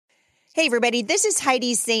Hey, everybody, this is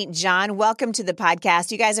Heidi St. John. Welcome to the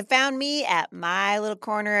podcast. You guys have found me at my little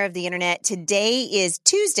corner of the internet. Today is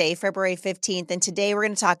Tuesday, February 15th, and today we're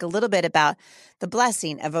going to talk a little bit about the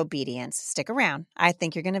blessing of obedience. Stick around. I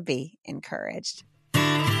think you're going to be encouraged.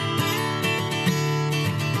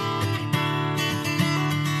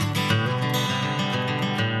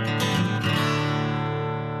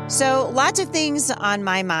 So, lots of things on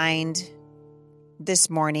my mind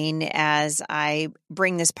this morning as I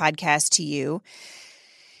bring this podcast to you.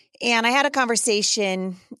 And I had a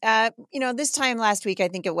conversation, this time last week, I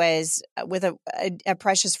think it was, with a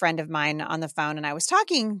precious friend of mine on the phone. And I was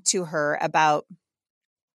talking to her about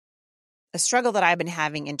a struggle that I've been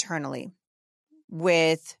having internally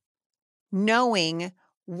with knowing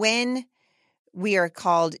when we are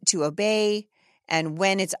called to obey and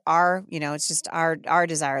when it's it's just our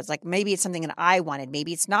desire. It's like, maybe it's something that I wanted.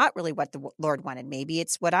 Maybe it's not really what the Lord wanted. Maybe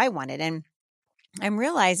it's what I wanted. And I'm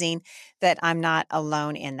realizing that I'm not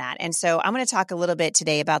alone in that. And so I'm going to talk a little bit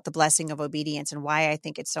today about the blessing of obedience and why I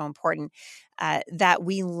think it's so important that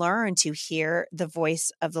we learn to hear the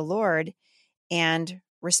voice of the Lord and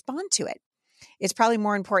respond to it. It's probably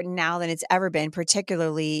more important now than it's ever been,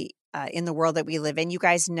 particularly in the world that we live in. You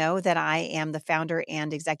guys know that I am the founder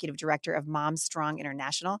and executive director of Mom Strong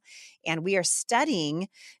International, and we are studying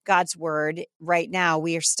God's Word right now.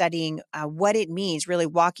 We are studying what it means, really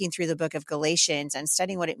walking through the book of Galatians and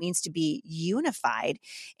studying what it means to be unified.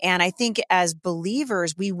 And I think as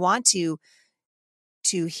believers, we want to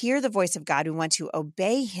hear the voice of God. We want to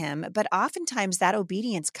obey Him, but oftentimes that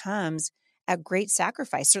obedience comes at great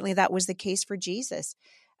sacrifice. Certainly that was the case for Jesus.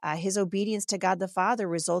 His obedience to God the Father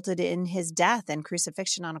resulted in his death and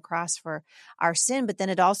crucifixion on a cross for our sin. But then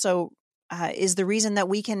it also is the reason that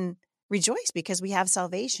we can rejoice because we have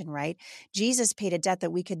salvation, right? Jesus paid a debt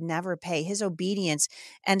that we could never pay. His obedience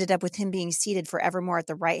ended up with him being seated forevermore at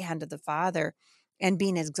the right hand of the Father and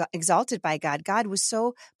being exalted by God. God was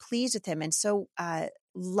so pleased with him and so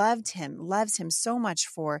loves him so much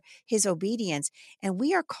for his obedience. And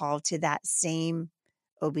we are called to that same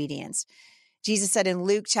obedience. Jesus said in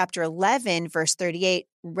Luke chapter 11, verse 38,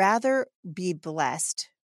 rather be blessed,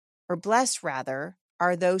 or blessed rather,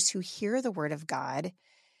 are those who hear the word of God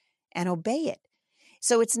and obey it.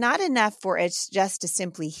 So it's not enough for us just to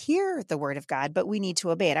simply hear the word of God, but we need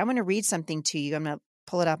to obey it. I'm going to read something to you. I'm going to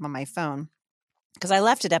pull it up on my phone because I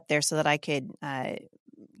left it up there so that I could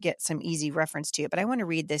get some easy reference to it. But I want to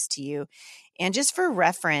read this to you. And just for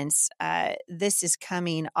reference, this is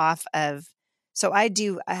coming off of, so I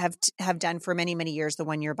have done for many, many years the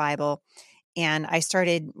 1 Year Bible. And I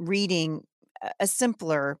started reading a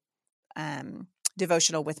simpler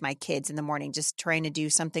devotional with my kids in the morning, just trying to do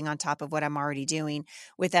something on top of what I'm already doing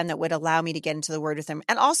with them that would allow me to get into the word with them.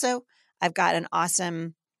 And also I've got an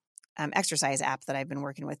awesome exercise app that I've been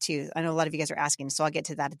working with too. I know a lot of you guys are asking, so I'll get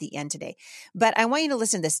to that at the end today. But I want you to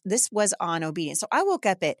listen to this. This was on obedience. So I woke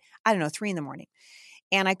up at, 3 in the morning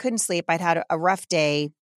and I couldn't sleep. I'd had a rough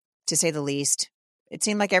day, to say the least. It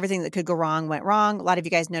seemed like everything that could go wrong went wrong. A lot of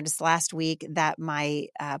you guys noticed last week that my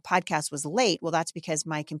podcast was late. Well, that's because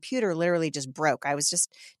my computer literally just broke. I was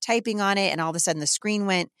just typing on it and all of a sudden the screen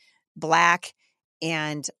went black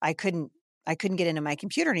and I couldn't get into my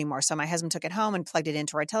computer anymore. So my husband took it home and plugged it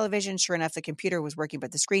into our television. Sure enough, the computer was working,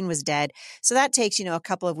 but the screen was dead. So that takes, a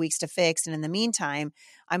couple of weeks to fix. And in the meantime,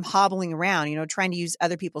 I'm hobbling around, trying to use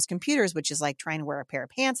other people's computers, which is like trying to wear a pair of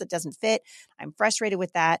pants that doesn't fit. I'm frustrated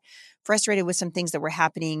with that, frustrated with some things that were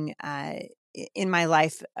happening in my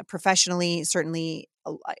life professionally, certainly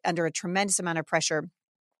under a tremendous amount of pressure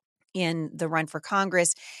in the run for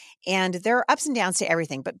Congress. And there are ups and downs to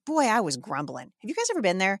everything. But boy, I was grumbling. Have you guys ever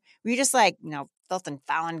been there? Were you just like, filth and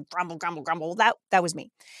foul, grumble, grumble, grumble? That was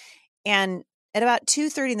me. And at about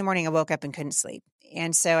 2:30 in the morning, I woke up and couldn't sleep.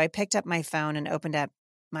 And so I picked up my phone and opened up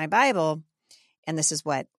my Bible. And this is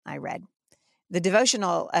what I read. The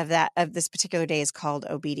devotional of this particular day is called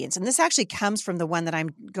Obedience. And this actually comes from the one that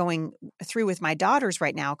I'm going through with my daughters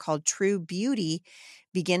right now called True Beauty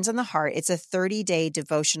Begins in the Heart. It's a 30-day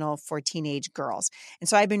devotional for teenage girls. And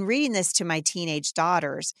so I've been reading this to my teenage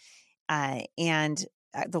daughters and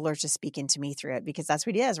the Lord's just speaking to me through it because that's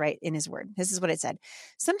what he does, right? In his word. This is what it said.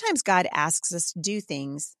 Sometimes God asks us to do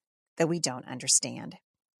things that we don't understand.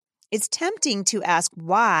 It's tempting to ask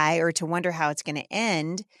why or to wonder how it's going to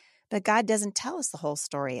end, but God doesn't tell us the whole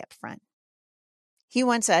story up front. He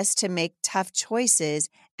wants us to make tough choices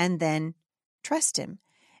and then trust him.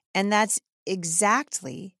 And that's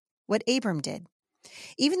exactly what Abram did.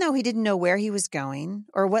 Even though he didn't know where he was going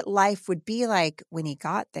or what life would be like when he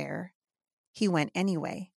got there, he went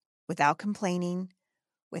anyway, without complaining,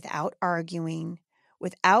 without arguing,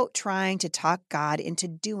 without trying to talk God into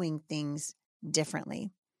doing things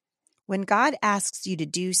differently. When God asks you to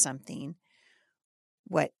do something,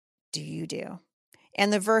 what do you do?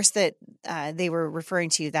 And the verse that they were referring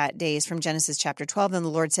to that day is from Genesis chapter 12. And the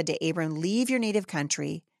Lord said to Abram, leave your native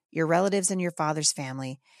country, your relatives and your father's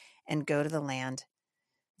family, and go to the land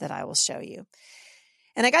that I will show you.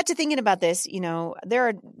 And I got to thinking about this.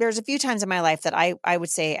 There's a few times in my life that I would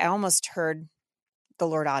say I almost heard the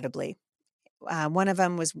Lord audibly. One of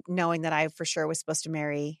them was knowing that I for sure was supposed to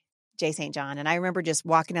marry Jay St. John. And I remember just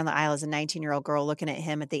walking down the aisle as a 19-year-old girl, looking at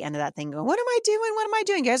him at the end of that thing going, what am I doing? What am I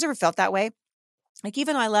doing? You guys ever felt that way? Like,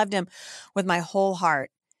 even though I loved him with my whole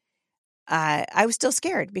heart, I was still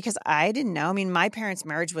scared because I didn't know. I mean, my parents'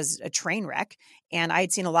 marriage was a train wreck, and I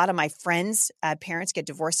had seen a lot of my friends' parents get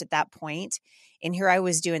divorced at that point. And here I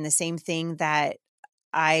was doing the same thing that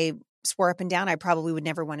I swore up and down I probably would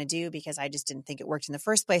never want to do because I just didn't think it worked in the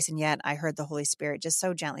first place. And yet I heard the Holy Spirit just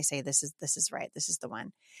so gently say, this is right. This is the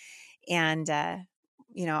one. And,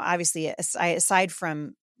 obviously aside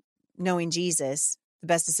from knowing Jesus, the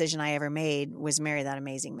best decision I ever made was marry that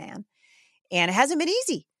amazing man. And it hasn't been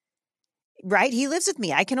easy, right? He lives with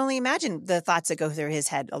me. I can only imagine the thoughts that go through his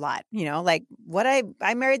head a lot, like what I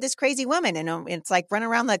married this crazy woman, and it's like running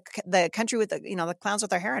around the country with the clowns with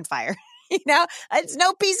their hair on fire. It's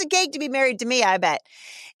no piece of cake to be married to me, I bet.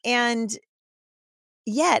 And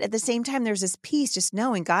yet at the same time, there's this peace just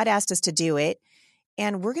knowing God asked us to do it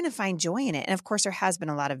and we're going to find joy in it. And of course, there has been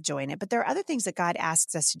a lot of joy in it, but there are other things that God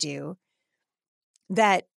asks us to do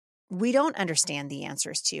that we don't understand the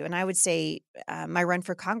answers to. And I would say my run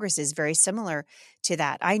for Congress is very similar to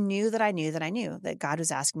that. I knew that God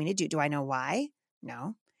was asking me to do. Do I know why?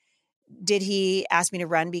 No. Did he ask me to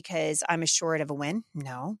run because I'm assured of a win?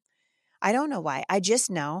 No. I don't know why. I just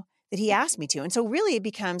know that he asked me to. And so really it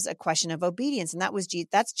becomes a question of obedience. And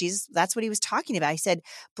that's Jesus. That's what he was talking about. He said,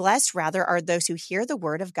 blessed rather are those who hear the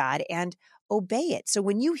word of God and obey it. So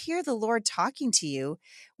when you hear the Lord talking to you,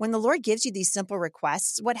 when the Lord gives you these simple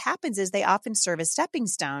requests, what happens is they often serve as stepping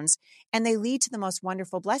stones and they lead to the most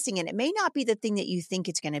wonderful blessing. And it may not be the thing that you think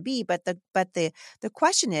it's going to be, but the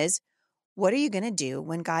question is, what are you going to do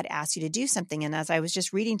when God asks you to do something? And as I was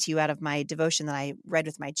just reading to you out of my devotion that I read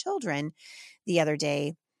with my children the other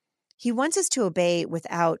day, he wants us to obey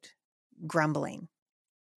without grumbling.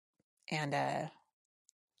 And I'm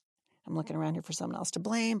looking around here for someone else to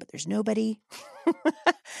blame, but there's nobody.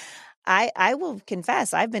 I will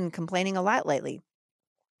confess, I've been complaining a lot lately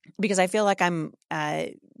because I feel like I'm,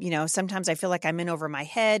 sometimes I feel like I'm in over my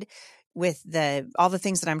head with all the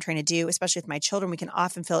things that I'm trying to do, especially with my children. We can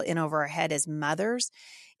often feel in over our head as mothers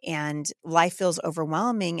and life feels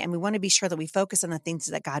overwhelming. And we want to be sure that we focus on the things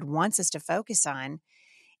that God wants us to focus on.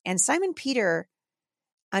 And Simon Peter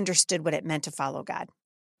understood what it meant to follow God.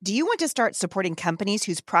 Do you want to start supporting companies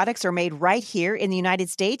whose products are made right here in the United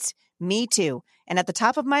States? Me too. And at the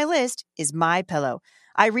top of my list is MyPillow.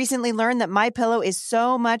 I recently learned that MyPillow is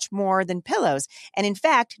so much more than pillows. And in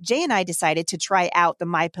fact, Jay and I decided to try out the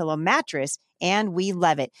MyPillow mattress, and we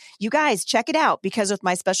love it. You guys, check it out because with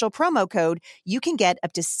my special promo code, you can get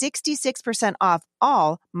up to 66% off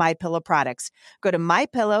all MyPillow products. Go to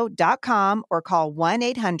MyPillow.com or call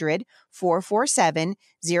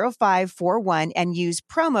 1-800-447-0541 and use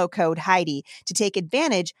promo code Heidi to take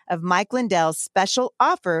advantage of Mike Lindell's special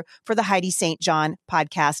offer for the Heidi St. John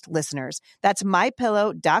podcast listeners. That's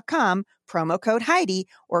MyPillow.com, promo code Heidi,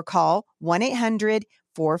 or call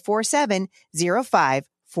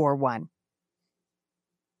 1-800-447-0541.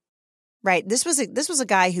 Right. This was a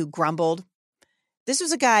guy who grumbled. This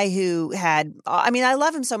was a guy who I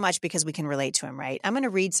love him so much because we can relate to him, right? I'm going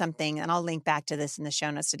to read something and I'll link back to this in the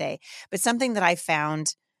show notes today, but something that I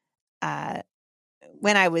found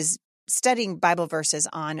when I was studying Bible verses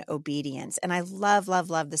on obedience. And I love,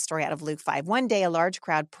 love, love the story out of Luke 5. One day, a large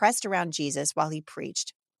crowd pressed around Jesus while he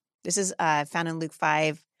preached. This is found in Luke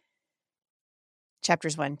 5.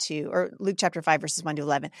 Chapters 1-2, or Luke chapter 5, verses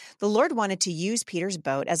 1-11. The Lord wanted to use Peter's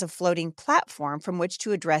boat as a floating platform from which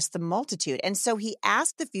to address the multitude. And so he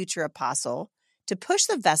asked the future apostle to push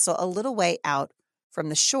the vessel a little way out from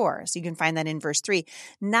the shore. So you can find that in verse 3.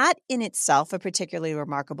 Not in itself a particularly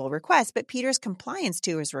remarkable request, but Peter's compliance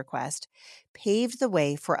to his request paved the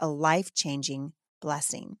way for a life-changing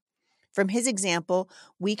blessing. From his example,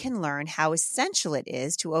 we can learn how essential it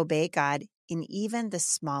is to obey God in even the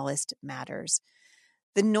smallest matters.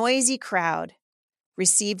 The noisy crowd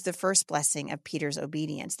received the first blessing of Peter's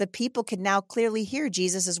obedience. The people could now clearly hear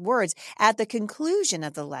Jesus' words. At the conclusion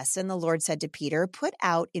of the lesson, the Lord said to Peter, "Put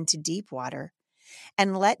out into deep water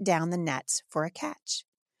and let down the nets for a catch."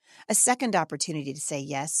 A second opportunity to say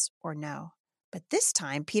yes or no. But this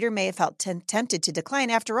time, Peter may have felt tempted to decline.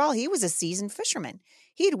 After all, he was a seasoned fisherman.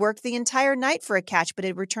 He'd worked the entire night for a catch, but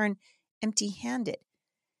had returned empty-handed.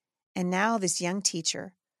 And now this young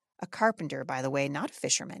teacher, a carpenter, by the way, not a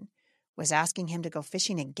fisherman, was asking him to go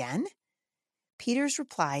fishing again? Peter's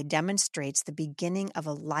reply demonstrates the beginning of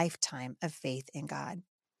a lifetime of faith in God.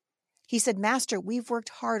 He said, "Master, we've worked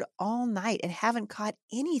hard all night and haven't caught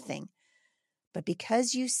anything. But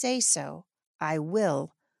because you say so, I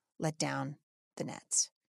will let down the nets."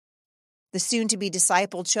 The soon-to-be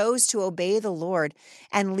disciple chose to obey the Lord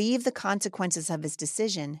and leave the consequences of his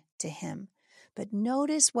decision to him. But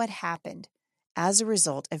notice what happened as a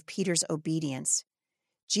result of Peter's obedience.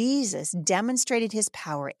 Jesus demonstrated his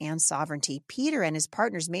power and sovereignty. Peter and his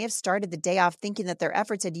partners may have started the day off thinking that their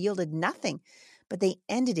efforts had yielded nothing, but they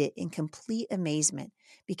ended it in complete amazement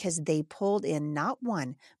because they pulled in not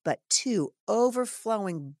one, but two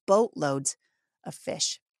overflowing boatloads of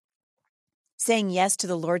fish. Saying yes to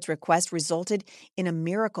the Lord's request resulted in a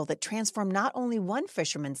miracle that transformed not only one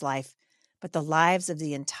fisherman's life, but the lives of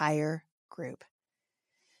the entire group.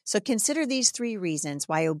 So consider these 3 reasons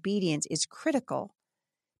why obedience is critical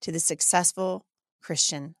to the successful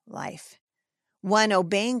Christian life. 1,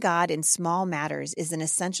 obeying God in small matters is an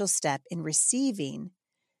essential step in receiving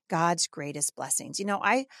God's greatest blessings.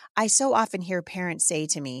 I so often hear parents say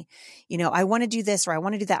to me, I want to do this or I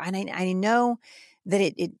want to do that. And I know that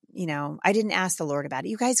I didn't ask the Lord about it.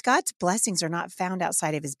 You guys, God's blessings are not found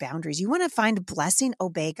outside of his boundaries. You want to find a blessing,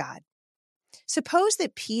 obey God. Suppose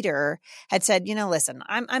that Peter had said, listen,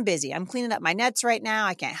 I'm busy. I'm cleaning up my nets right now.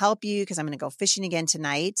 I can't help you because I'm going to go fishing again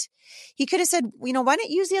tonight. He could have said, why don't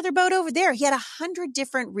you use the other boat over there? He had 100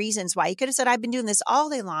 different reasons why. He could have said, I've been doing this all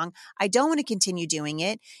day long. I don't want to continue doing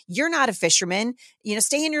it. You're not a fisherman.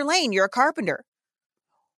 Stay in your lane. You're a carpenter.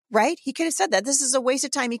 Right? He could have said that. This is a waste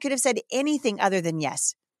of time. He could have said anything other than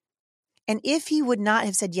yes. And if he would not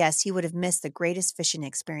have said yes, he would have missed the greatest fishing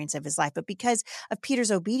experience of his life. But because of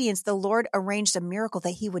Peter's obedience, the Lord arranged a miracle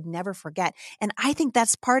that he would never forget. And I think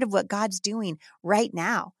that's part of what God's doing right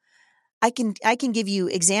now. I can give you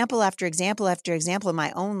example after example after example in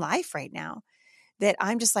my own life right now that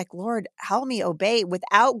I'm just like, Lord, help me obey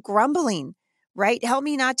without grumbling, right? Help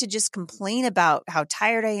me not to just complain about how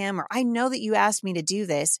tired I am, or I know that you asked me to do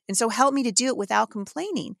this. And so help me to do it without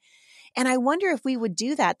complaining. And I wonder if we would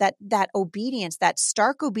do that obedience, that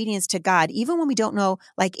stark obedience to God, even when we don't know,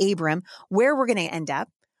 like Abram, where we're going to end up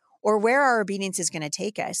or where our obedience is going to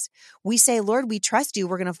take us. We say, Lord, we trust you.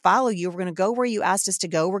 We're going to follow you. We're going to go where you asked us to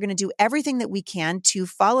go. We're going to do everything that we can to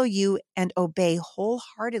follow you and obey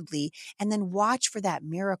wholeheartedly, and then watch for that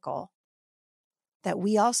miracle that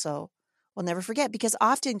we also will never forget, because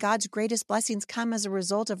often God's greatest blessings come as a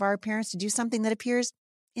result of our appearance to do something that appears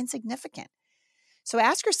insignificant. So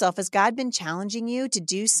ask yourself, has God been challenging you to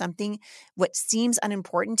do something what seems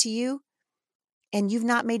unimportant to you and you've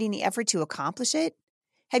not made any effort to accomplish it?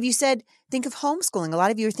 Have you said, think of homeschooling. A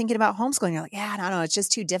lot of you are thinking about homeschooling. You're like, yeah, no, it's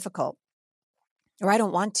just too difficult. Or I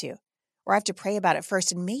don't want to. Or I have to pray about it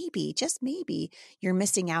first. And maybe, just maybe, you're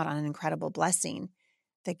missing out on an incredible blessing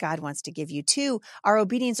that God wants to give you. 2, our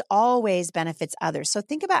obedience always benefits others. So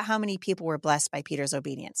think about how many people were blessed by Peter's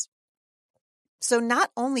obedience. So not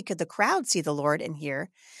only could the crowd see the Lord and hear,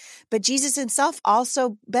 but Jesus himself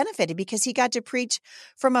also benefited because he got to preach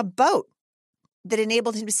from a boat that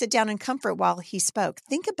enabled him to sit down in comfort while he spoke.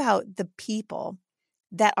 Think about the people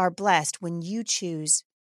that are blessed when you choose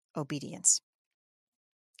obedience.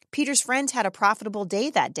 Peter's friends had a profitable day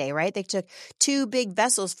that day, right? They took 2 big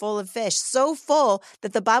vessels full of fish, so full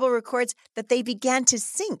that the Bible records that they began to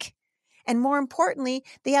sink. And more importantly,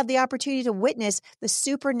 they had the opportunity to witness the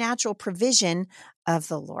supernatural provision of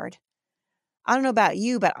the Lord. I don't know about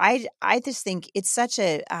you, but I just think it's such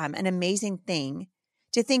an amazing thing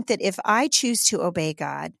to think that if I choose to obey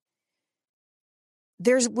God,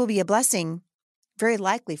 there will be a blessing very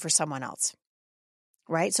likely for someone else,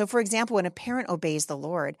 right? So for example, when a parent obeys the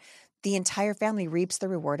Lord, the entire family reaps the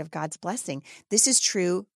reward of God's blessing. This is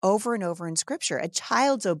true over and over in Scripture. A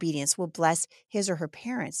child's obedience will bless his or her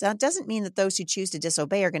parents. Now, it doesn't mean that those who choose to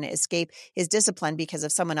disobey are going to escape his discipline because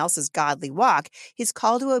of someone else's godly walk. His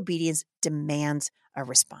call to obedience demands a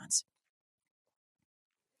response.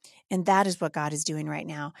 And that is what God is doing right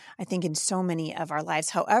now, I think, in so many of our lives.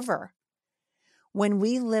 However, when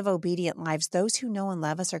we live obedient lives, those who know and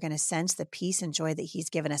love us are going to sense the peace and joy that he's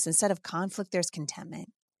given us. Instead of conflict, there's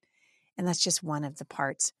contentment. And that's just one of the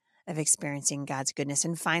parts of experiencing God's goodness.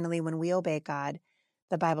 And finally, when we obey God,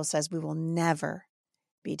 the Bible says we will never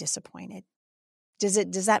be disappointed. Does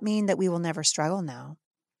that mean that we will never struggle? No.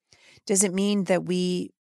 Does it mean that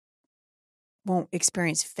we won't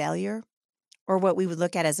experience failure or what we would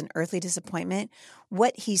look at as an earthly disappointment,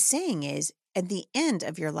 what he's saying is, at the end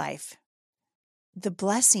of your life, the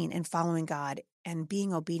blessing in following God and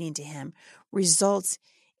being obedient to him results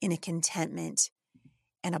in a contentment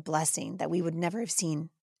and a blessing that we would never have seen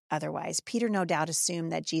otherwise. Peter no doubt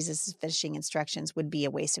assumed that Jesus' finishing instructions would be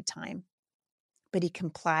a waste of time, but he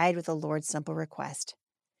complied with the Lord's simple request.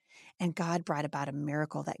 And God brought about a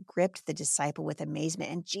miracle that gripped the disciple with amazement.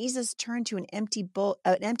 And Jesus turned to an empty boat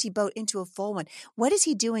into a full one. What is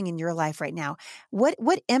he doing in your life right now?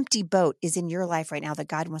 What empty boat is in your life right now that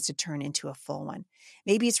God wants to turn into a full one?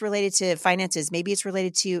 Maybe it's related to finances. Maybe it's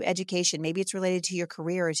related to education. Maybe it's related to your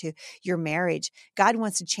career or to your marriage. God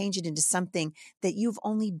wants to change it into something that you've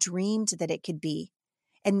only dreamed that it could be.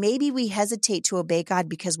 And maybe we hesitate to obey God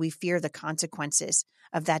because we fear the consequences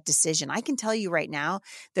of that decision. I can tell you right now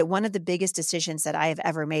that one of the biggest decisions that I have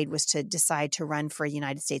ever made was to decide to run for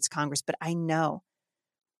United States Congress. But I know,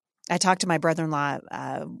 I talked to my brother-in-law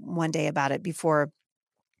one day about it before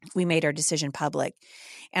we made our decision public,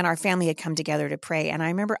 and our family had come together to pray. And I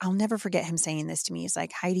remember, I'll never forget him saying this to me. He's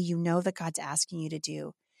like, Heidi, you know that God's asking you to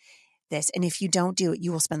do this. And if you don't do it,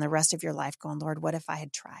 you will spend the rest of your life going, Lord, what if I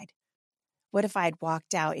had tried? What if I had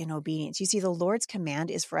walked out in obedience? You see, the Lord's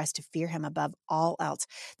command is for us to fear him above all else.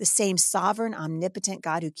 The same sovereign, omnipotent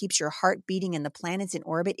God who keeps your heart beating and the planets in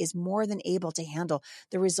orbit is more than able to handle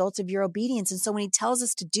the results of your obedience. And so when he tells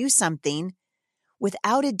us to do something,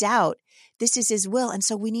 without a doubt, this is his will. And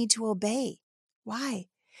so we need to obey. Why?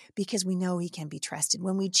 Because we know he can be trusted.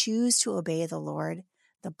 When we choose to obey the Lord,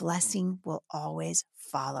 the blessing will always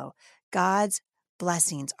follow. God's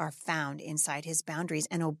blessings are found inside his boundaries,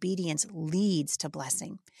 and obedience leads to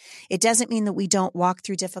blessing. It doesn't mean that we don't walk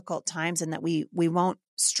through difficult times and that we won't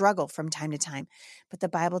struggle from time to time, but the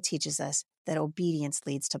Bible teaches us that obedience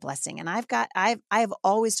leads to blessing. And I've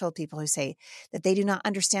always told people who say that they do not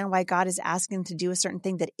understand why God is asking them to do a certain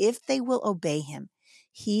thing, that if they will obey him,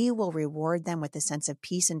 he will reward them with a sense of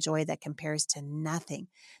peace and joy that compares to nothing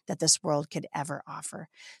that this world could ever offer.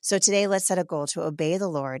 So today, let's set a goal to obey the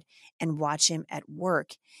Lord and watch him at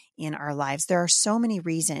work in our lives. There are so many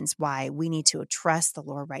reasons why we need to trust the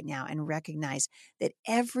Lord right now and recognize that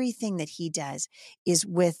everything that he does is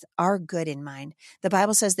with our good in mind. The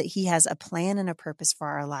Bible says that he has a plan and a purpose for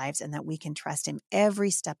our lives and that we can trust him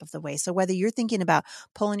every step of the way. So whether you're thinking about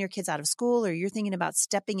pulling your kids out of school, or you're thinking about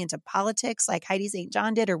stepping into politics like Heidi St.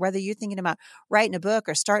 John did, or whether you're thinking about writing a book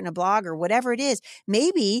or starting a blog or whatever it is,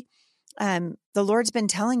 maybe the Lord's been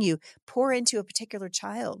telling you, pour into a particular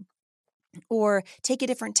child, or take a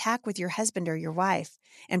different tack with your husband or your wife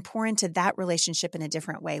and pour into that relationship in a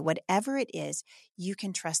different way. Whatever it is, you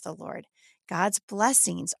can trust the Lord. God's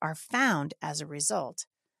blessings are found as a result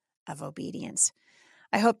of obedience.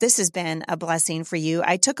 I hope this has been a blessing for you.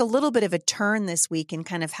 I took a little bit of a turn this week in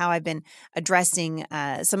kind of how I've been addressing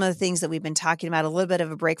some of the things that we've been talking about, a little bit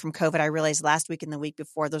of a break from COVID. I realized last week and the week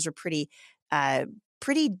before, those are pretty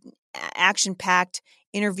action-packed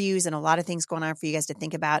interviews and a lot of things going on for you guys to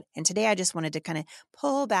think about. And today I just wanted to kind of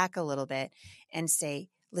pull back a little bit and say,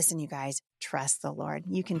 listen, you guys, trust the Lord.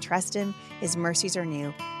 You can trust him. His mercies are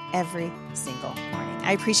new every single morning.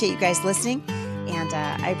 I appreciate you guys listening, and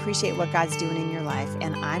I appreciate what God's doing in your life.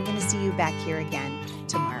 And I'm going to see you back here again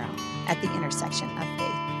tomorrow at the intersection of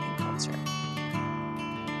faith and culture.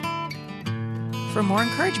 For more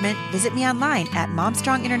encouragement, visit me online at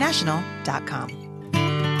momstronginternational.com.